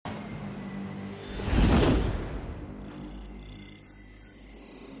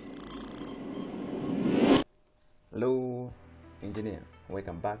Hello engineer,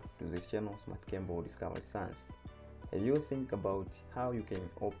 welcome back to this channel smartkembo Discover Science. Have you think about how you can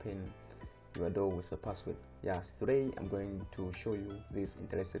open your door with a password? Yes, today I'm going to show you this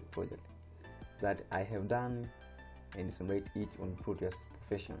interesting project that I have done and simulate it on Proteus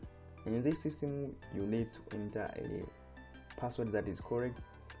Profession. In this system you need to enter a password that is correct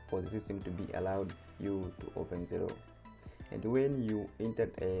for the system to be allowed you to open the door. And when you enter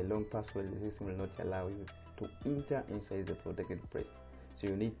a long password, the system will not allow you to enter inside the protected place. So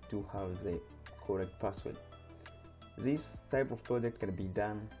you need to have the correct password. This type of project can be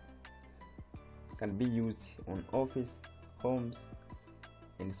used on office, homes,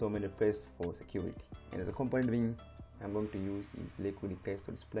 and so many places for security. And the component I'm going to use is liquid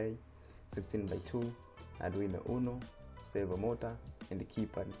crystal display, 16x2, Arduino IDE, Servo motor, and the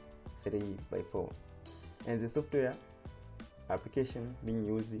Keypad 3x4. And the software application being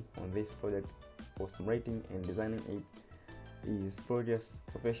used on this project for simulating and designing it is Proteus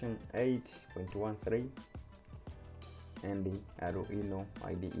Profession 8.13 and the Arduino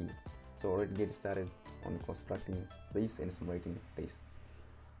IDE. So let's get started on constructing this and simulating this.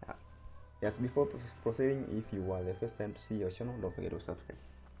 Yes, before proceeding, if you are the first time to see your channel, don't forget to subscribe.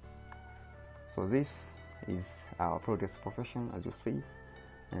 So this is our Proteus Profession, as you see,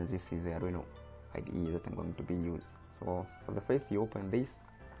 and this is the Arduino IDE that I'm going to be used. So for the first, you open this,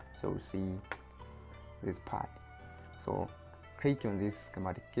 so you see this part. So click on this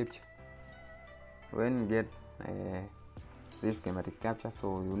schematic capture. When you get this schematic capture,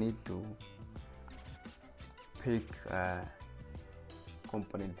 so you need to pick a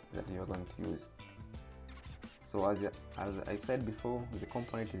component that you are going to use. So as I said before, the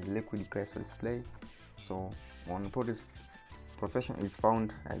component is liquid crystal display. So on Proteus Profession is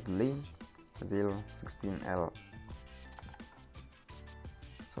found as LIN 016L.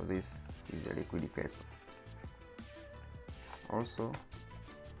 So this is a liquid crystal. Also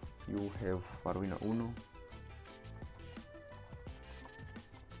you have Arduino IDE.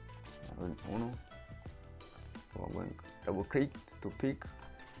 So I'm going to double click to pick,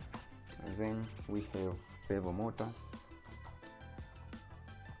 and then we have Servo motor.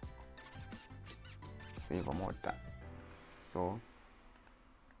 So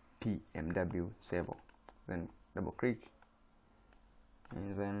PMW Servo, then double click,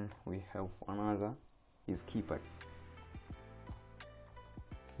 and then we have another is Keypad.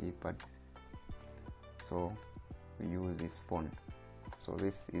 So we use this font. So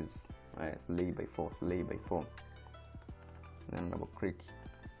this is slave by 4, then double click.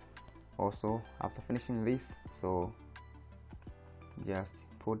 Also after finishing this, so just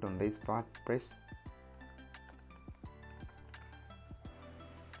put on this part, press.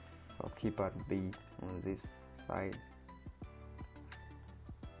 So Keypad be on this side,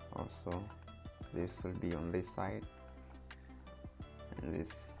 also this will be on this side, and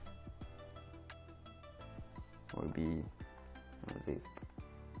this will be on this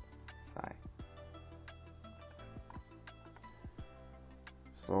side.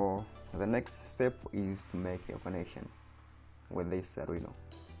 So the next step is to make a connection with this Arduino.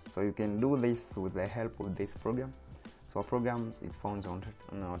 So you can do this with the help of this program. So our program is found on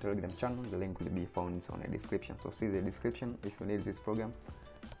our Telegram channel. The link will be found on the description. So see the description if you need this program.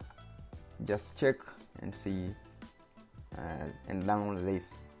 Just check and see and download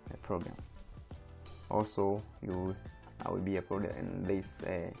this program. Also I will be uploading this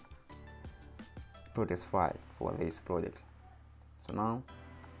Proteus file for this project. So now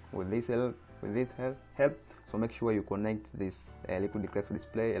with this help, so make sure you connect this liquid crystal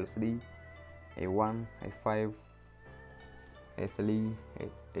display LCD A1, A5, A3,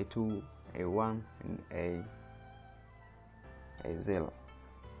 A2, A1, and A0.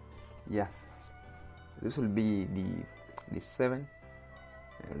 Yes, this will be the 7,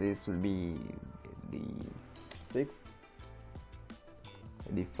 this will be the 6,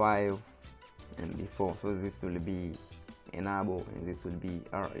 the 5, and the 4. So this will be enable and this will be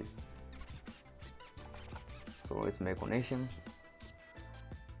RS. So let's make connection.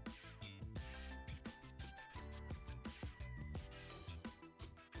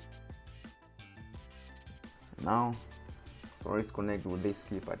 Now so let's connect with this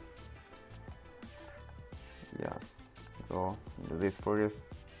Keypad. Yes, so into this Proteus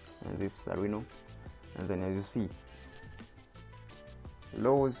and this Arduino, and then as you see,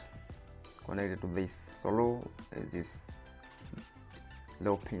 lows connected to this. So low is this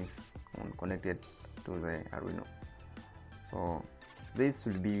low pins connected to the Arduino. So this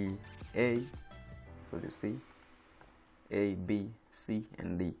will be A, so you see A, B, C,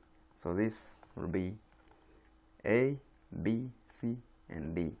 and D. So this will be A, B, C,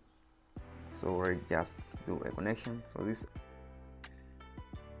 and D. So we'll just do a connection. So this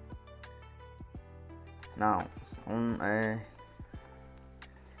now on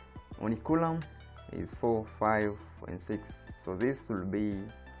the column is 4, 5 and 6, so this will be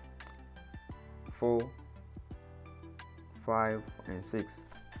 4, 5 and 6.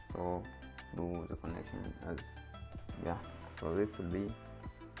 So do the connection as so this will be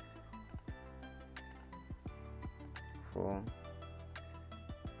 4,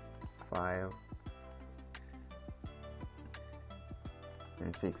 5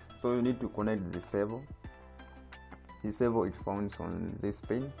 and 6. So you need to connect the servo. The servo is found on this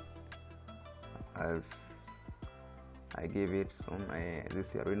pin, as I gave it on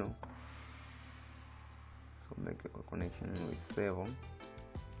this Arduino. So make a connection with servo.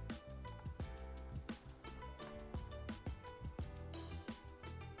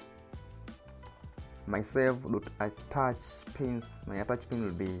 My servo attach pins. My attach pin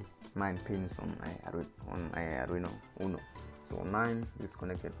will be 9 pins on Arduino Uno. So 9 is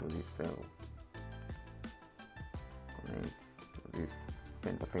connected to this servo. Connect to this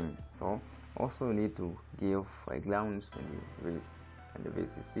center pin. So also you need to give a grounds and the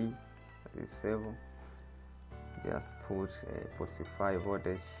VCC this servo. Just put a positive 5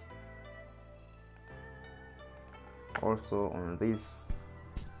 voltage. Also on this,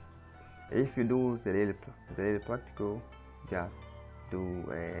 if you do the daily practical, just do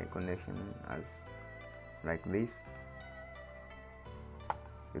a connection as like this.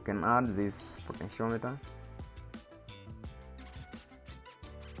 You can add this potentiometer.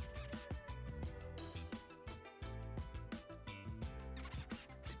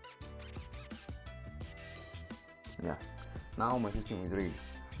 Yes, now my system is ready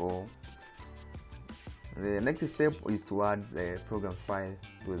for the next step is to add the program file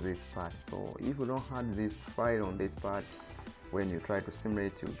to this part. So if you don't add this file on this part, when you try to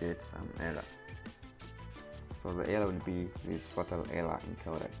simulate, you get some error. So the error will be this fatal error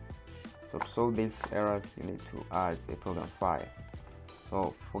encoded. So to solve these errors, you need to add a program file.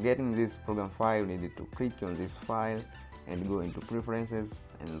 So for getting this program file, you need to click on this file and go into preferences,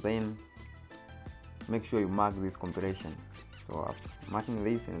 and then make sure you mark this compilation. So after marking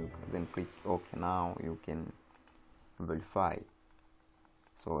this, and then click OK. Now you can verify.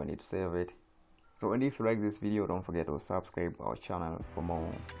 So I need to save it. So, and if you like this video, don't forget to subscribe our channel for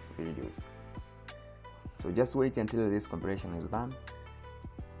more videos. So just wait until this compilation is done.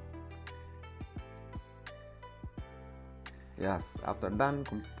 Yes, after done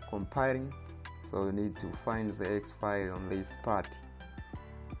compiling, so you need to find the X file on this part.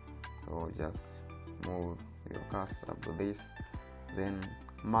 So just move your cursor up to this, then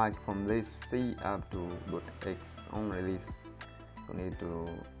mark from this C up to .x, only this. So you need to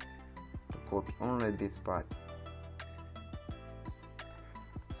copy only this part.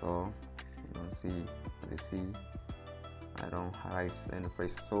 So you don't see, you see I don't highlight any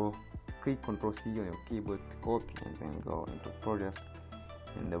place. So click Ctrl C on your keyboard to copy, and then go into Proteus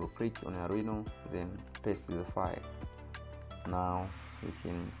and double click on Arduino, then paste the file. Now you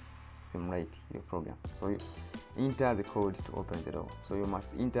can simulate your program. So you enter the code to open the door. So you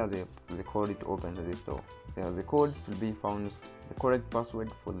must enter the code to open this door. So the code to be found, the correct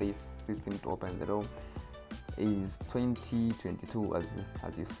password for this system to open the door is 2022,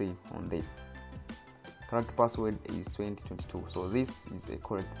 as you see on this. Correct password is 2022. So this is a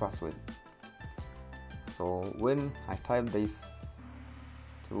correct password. So when I type this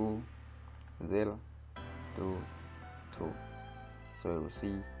 2022, so you will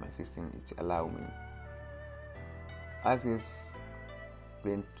see my system is to allow me access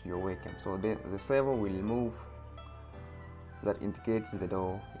print your webcam. So the server will move, that indicates the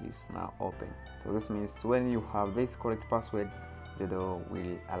door is now open. So this means when you have this correct password, the door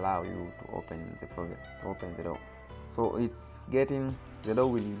will allow you to open the program, to open the door. So it's getting, the door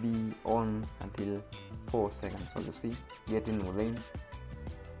will be on until 4 seconds. So you see, getting within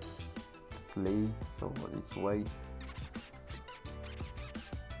 3, so it's wait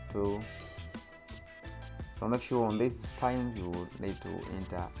 2. So make sure on this time you need to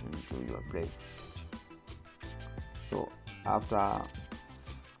enter into your brace. So after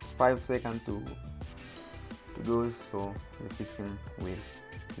 5 seconds to go, so the system will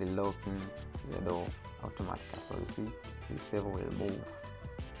be locking the door automatically. So you see, the server will move.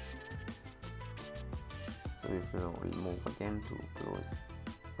 So this will move again to close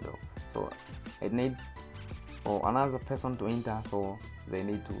the door. So it need for another person to enter, so they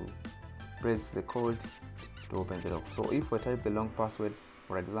need to press the code to open the door. So if I type the long password,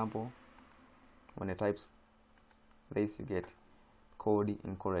 for example, when I type this, you get code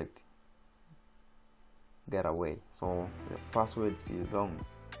incorrect, get away. So the password is wrong.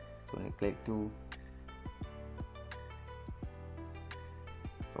 So when I click 2,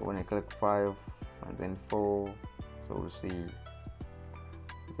 so when I click 5 and then 4, so we'll see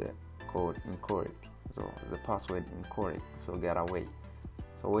the code incorrect, so the password incorrect, so get away.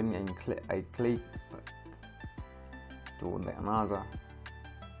 So when I click to the another,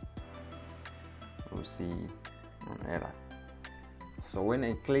 we'll see an error. So when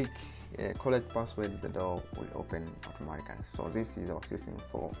I click correct password, the door will open automatically. So this is our system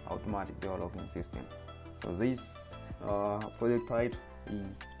for automatic door locking system. So this project type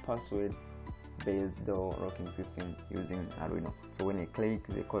is password based door locking system using Arduino. So when I click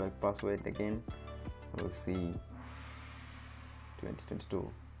the correct password again, we'll see 2022.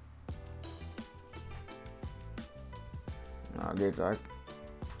 Now get that,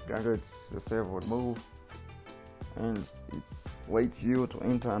 the servo would move, and it's wait you to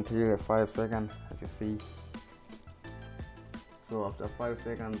enter until 5 seconds, as you see. So after 5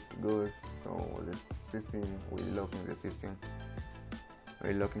 seconds goes, so the system will lock in the system,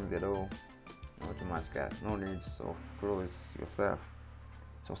 will locking the door automatically, no need of close yourself.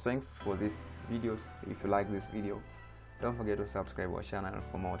 So thanks for this videos. If you like this video, don't forget to subscribe our channel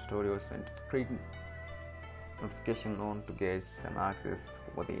for more tutorials and click notification on to get an access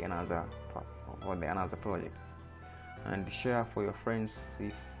for the another project, and share for your friends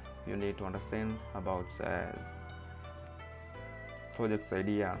if you need to understand about project's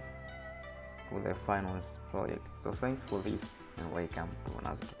idea for the finance project. So thanks for this and welcome to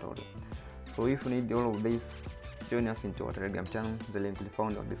another tutorial. So if you need all of this, join us into our Telegram channel. The link will be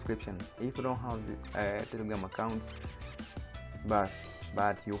found in the description. If you don't have the Telegram account, but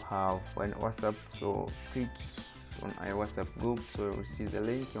you have an WhatsApp, so click on our WhatsApp group, so you'll see the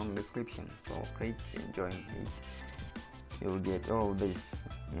link on the description. So click and join it. You'll get all of this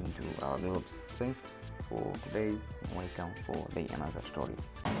into our groups. Thanks for today and welcome for the another tutorial.